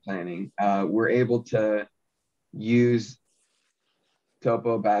infrastructure planning, we're able to use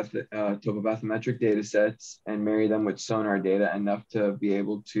topobathymetric data sets and marry them with sonar data enough to be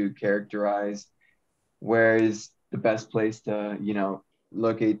able to characterize where is the best place to,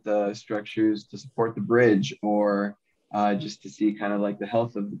 locate the structures to support the bridge, or just to see kind of like the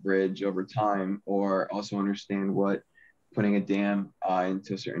health of the bridge over time, or also understand what putting a dam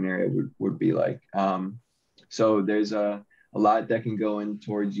into a certain area would be like. So there's a lot that can go in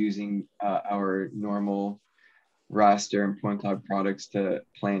towards using our normal raster and point cloud products to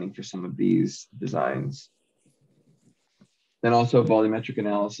planning for some of these designs. Then also volumetric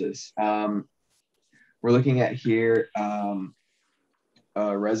analysis. We're looking at here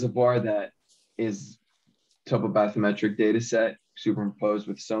a reservoir that is topobathymetric data set superimposed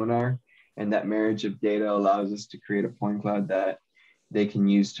with sonar, and that marriage of data allows us to create a point cloud that they can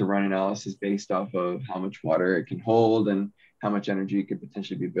use to run analysis based off of how much water it can hold and how much energy could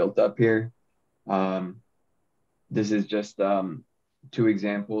potentially be built up here. This is just 2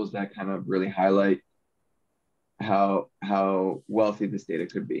 examples that kind of really highlight how wealthy this data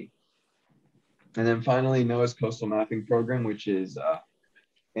could be. And then finally, NOAA's coastal mapping program, which is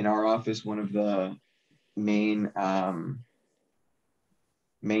in our office, one of the main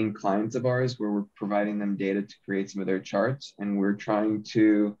clients of ours, where we're providing them data to create some of their charts. And we're trying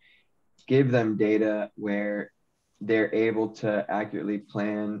to give them data where they're able to accurately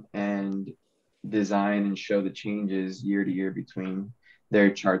plan and design and show the changes year to year between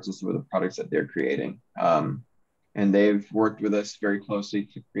their charts and some of the products that they're creating. And they've worked with us very closely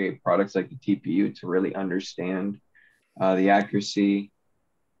to create products like the TPU to really understand the accuracy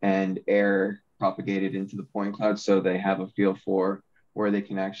and error propagated into the point cloud, so they have a feel for where they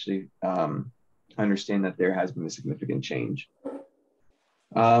can actually understand that there has been a significant change.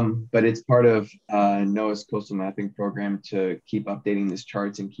 But it's part of NOAA's coastal mapping program to keep updating these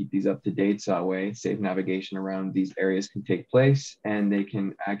charts and keep these up to date. So that way safe navigation around these areas can take place, and they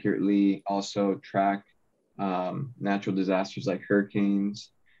can accurately also track natural disasters like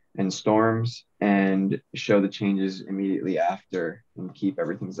hurricanes and storms and show the changes immediately after and keep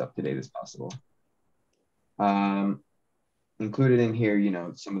everything as up to date as possible. Included in here, you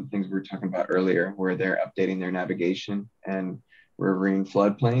know, some of the things we were talking about earlier, where they're updating their navigation and riverine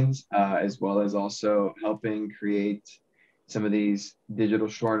floodplains, as well as also helping create some of these digital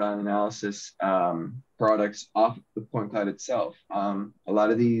shoreline analysis products off the point cloud itself. A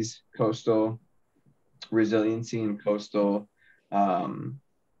lot of these coastal resiliency and coastal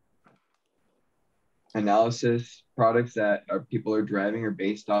analysis products that people are driving are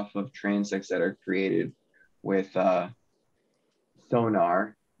based off of transects that are created with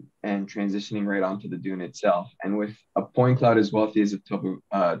sonar and transitioning right onto the dune itself. And with a point cloud as wealthy as a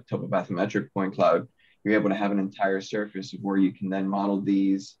topobathymetric point cloud, you're able to have an entire surface where you can then model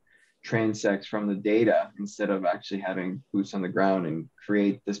these transects from the data instead of actually having boots on the ground, and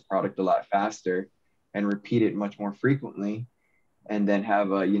create this product a lot faster and repeat it much more frequently, and then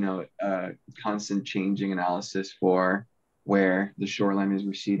have a, you know, a constant changing analysis for where the shoreline is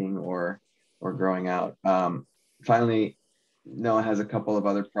receding or growing out. Finally, NOAA has a couple of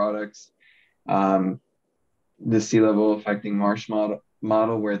other products. The sea level affecting marsh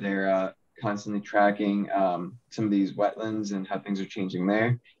model where they're constantly tracking some of these wetlands and how things are changing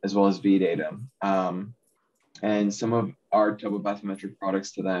there, as well as V-data. And some of our topobathymetric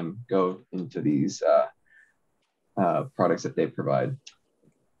products to them go into these products that they provide.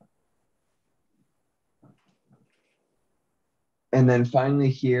 And then finally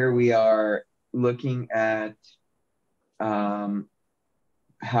here we are looking at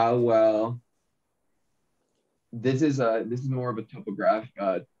how well this is more of a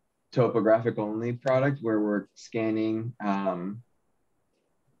topographic only product, where we're scanning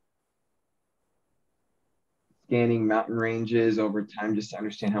mountain ranges over time just to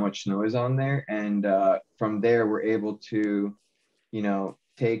understand how much snow is on there, and from there we're able to, you know,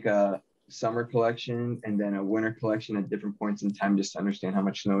 take a summer collection and then a winter collection at different points in time just to understand how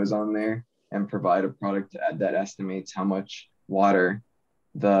much snow is on there, and provide a product that estimates how much water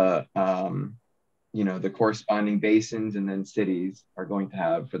the you know, the corresponding basins and then cities are going to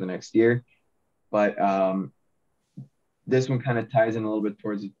have for the next year. But this one kind of ties in a little bit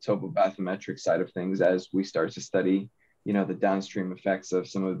towards the topobathymetric side of things as we start to study, you know, the downstream effects of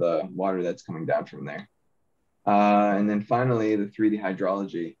some of the water that's coming down from there. And then finally, the 3D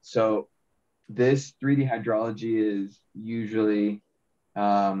hydrology. So this 3D hydrology is usually,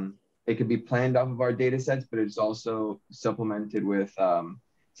 it could be planned off of our data sets, but it's also supplemented with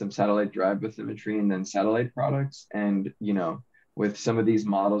some satellite derived bathymetry and then satellite products. And, you know, with some of these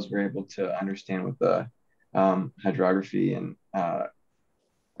models, we're able to understand what the hydrography and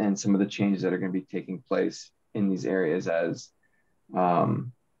some of the changes that are going to be taking place in these areas as,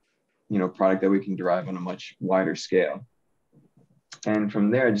 you know, product that we can derive on a much wider scale. And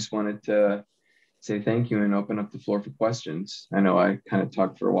from there, I just wanted to say thank you and open up the floor for questions. I know I kind of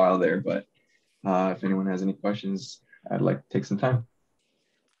talked for a while there, but if anyone has any questions, I'd like to take some time.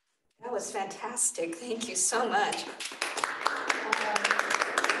 That was fantastic. Thank you so much. We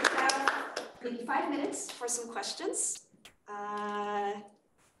have maybe 5 minutes for some questions.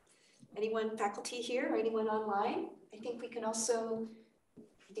 Anyone faculty here or anyone online? I think we can also,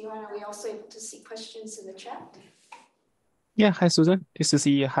 Dion, are we also able to see questions in the chat? Yeah, hi, Susan. This is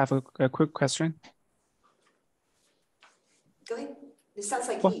I have a quick question. Go ahead. It sounds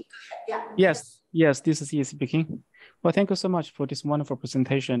like Well, he. Yeah. Yes, this is speaking. Well, thank you so much for this wonderful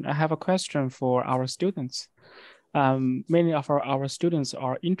presentation. I have a question for our students. Many of our students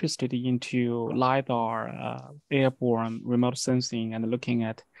are interested into LiDAR, airborne remote sensing, and looking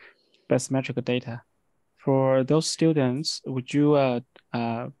at bathymetric data. For those students, would you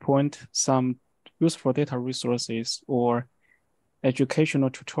point some useful data resources or educational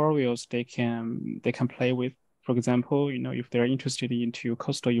tutorials they can play with? For example, you know, if they're interested into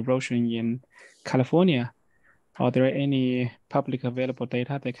coastal erosion in California, are there any public available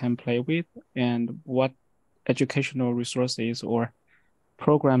data they can play with, and what educational resources or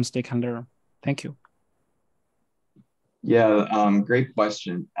programs they can learn? Thank you. Yeah, great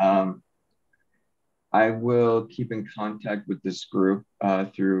question. I will keep in contact with this group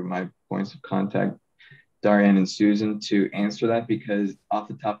through my points of contact, Darian and Susan, to answer that, because off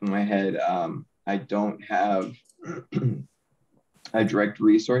the top of my head, I don't have a direct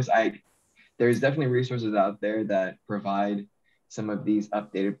resource. There's definitely resources out there that provide some of these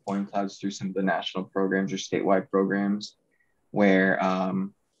updated point clouds through some of the national programs or statewide programs. where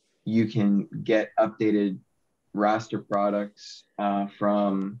you can get updated raster products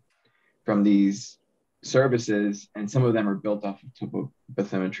from these services, and some of them are built off of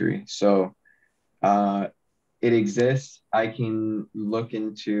topobathymetry. So it exists. I can look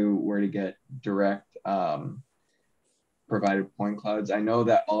into where to get direct provided point clouds. I know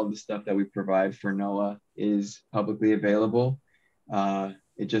that all of the stuff that we provide for NOAA is publicly available.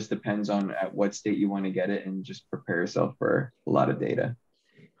 It just depends on at what state you want to get it, and just prepare yourself for a lot of data.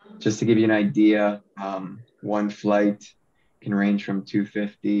 Just to give you an idea, one flight can range from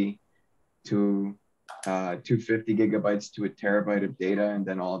 250 to 250 gigabytes to a terabyte of data, and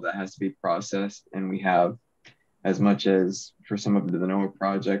then all of that has to be processed. And we have as much as, for some of the NOAA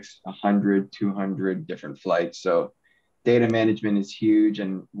projects, 100, 200 different flights. So data management is huge,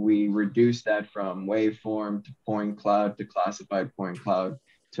 and we reduce that from waveform to point cloud to classified point cloud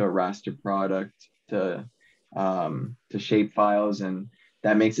to a raster product to shape files, and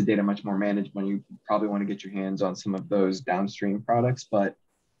that makes the data much more manageable. You probably want to get your hands on some of those downstream products, but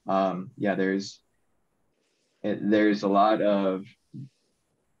yeah, there's a lot of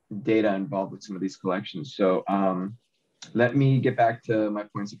data involved with some of these collections. So let me get back to my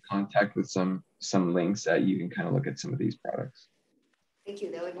points of contact with some links that you can kind of look at some of these products. Thank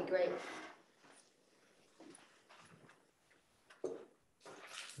you, that would be great.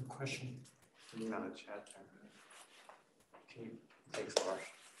 Question? Not a chat. Can you thanks, Lars.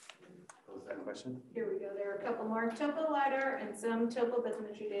 What was that question? Here we go. There are a couple more. Topo LiDAR and some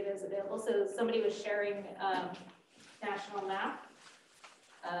topobathymetry data is available. So somebody was sharing national map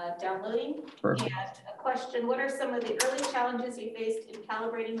downloading. Perfect. And a question: what are some of the early challenges you faced in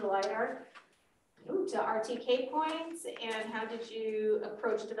calibrating the LiDAR to RTK points, and how did you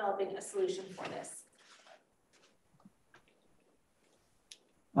approach developing a solution for this?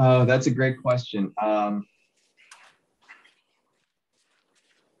 That's a great question.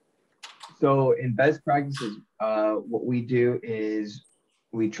 So in best practices, what we do is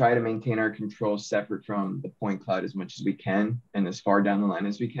we try to maintain our control separate from the point cloud as much as we can and as far down the line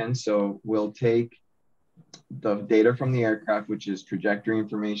as we can. So we'll take the data from the aircraft, which is trajectory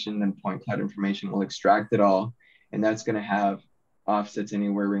information, then point cloud information. We'll extract it all, and that's going to have offsets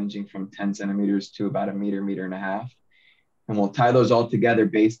anywhere ranging from 10 centimeters to about a meter, meter and a half. And we'll tie those all together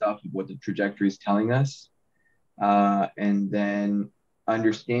based off of what the trajectory is telling us. And then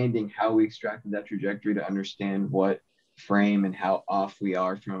understanding how we extracted that trajectory to understand what frame and how off we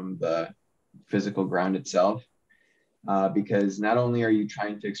are from the physical ground itself. Because not only are you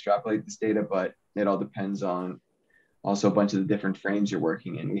trying to extrapolate this data, but it all depends on also a bunch of the different frames you're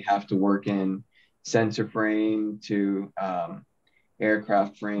working in. We have to work in sensor frame to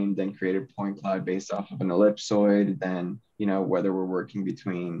aircraft frame, then create a point cloud based off of an ellipsoid, then, you know, whether we're working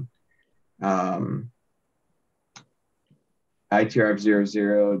between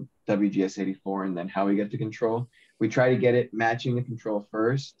ITRF00, WGS84, and then how we get to control. We try to get it matching the control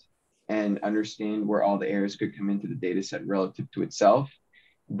first and understand where all the errors could come into the data set relative to itself.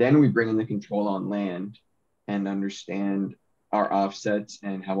 Then we bring in the control on land and understand our offsets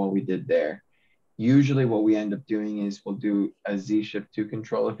and how well we did there. Usually what we end up doing is we'll do a Z-shift2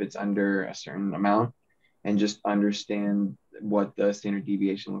 control if it's under a certain amount, and just understand what the standard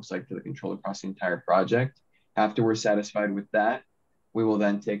deviation looks like to the control across the entire project. After we're satisfied with that, we will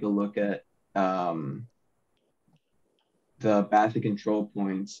then take a look at the bathy control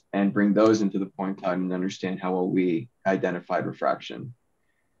points and bring those into the point cloud and understand how well we identified refraction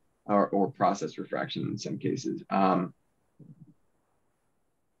or process refraction in some cases.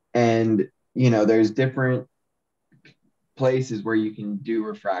 And, you know, there's different places where you can do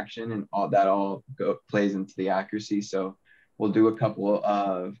refraction, and all that plays into the accuracy. So we'll do a couple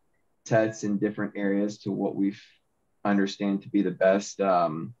of tests in different areas to what we understand to be the best,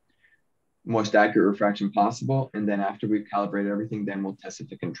 most accurate refraction possible. And then after we've calibrated everything, then we'll test it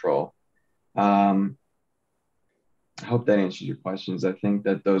to control. I hope that answers your questions. I think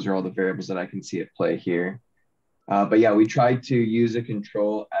that those are all the variables that I can see at play here. But yeah, we try to use a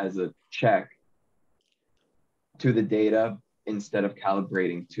control as a check to the data instead of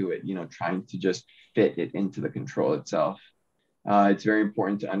calibrating to it, you know, trying to just fit it into the control itself. It's very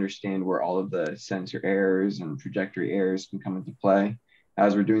important to understand where all of the sensor errors and trajectory errors can come into play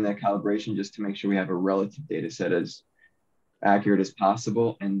as we're doing that calibration, just to make sure we have a relative data set as accurate as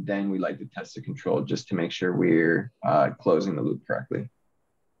possible. And then we like to test the control just to make sure we're closing the loop correctly.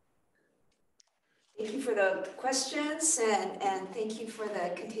 Thank you for the questions, and thank you for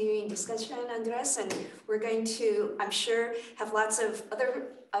the continuing discussion, Andres. And we're going to, I'm sure, have lots of other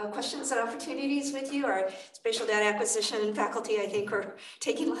questions and opportunities with you. Our spatial data acquisition faculty, I think, are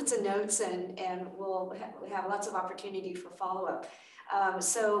taking lots of notes, and we'll have lots of opportunity for follow-up.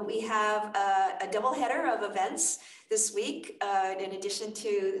 So we have a double header of events this week. In addition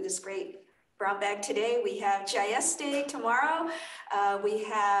to this great brown bag today, we have GIS Day tomorrow. We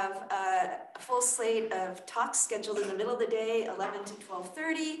have a full slate of talks scheduled in the middle of the day, 11 to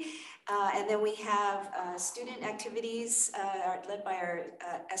 12:30. And then we have student activities led by our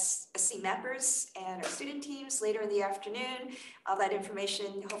SC mappers and our student teams later in the afternoon. All that information,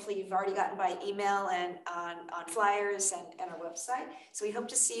 hopefully you've already gotten by email and on flyers and our website. So we hope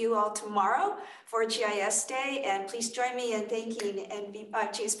to see you all tomorrow for GIS Day. And please join me in thanking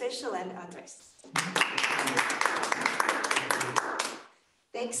NV5 Geospatial and Andrés.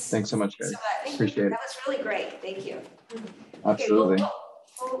 Thanks. Thanks so much, guys. Appreciate it. That was really great. Thank you. Absolutely. Okay,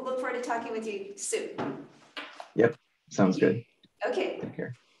 we'll look forward to talking with you soon. Yep. Sounds good. Okay. Take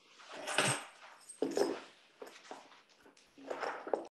care.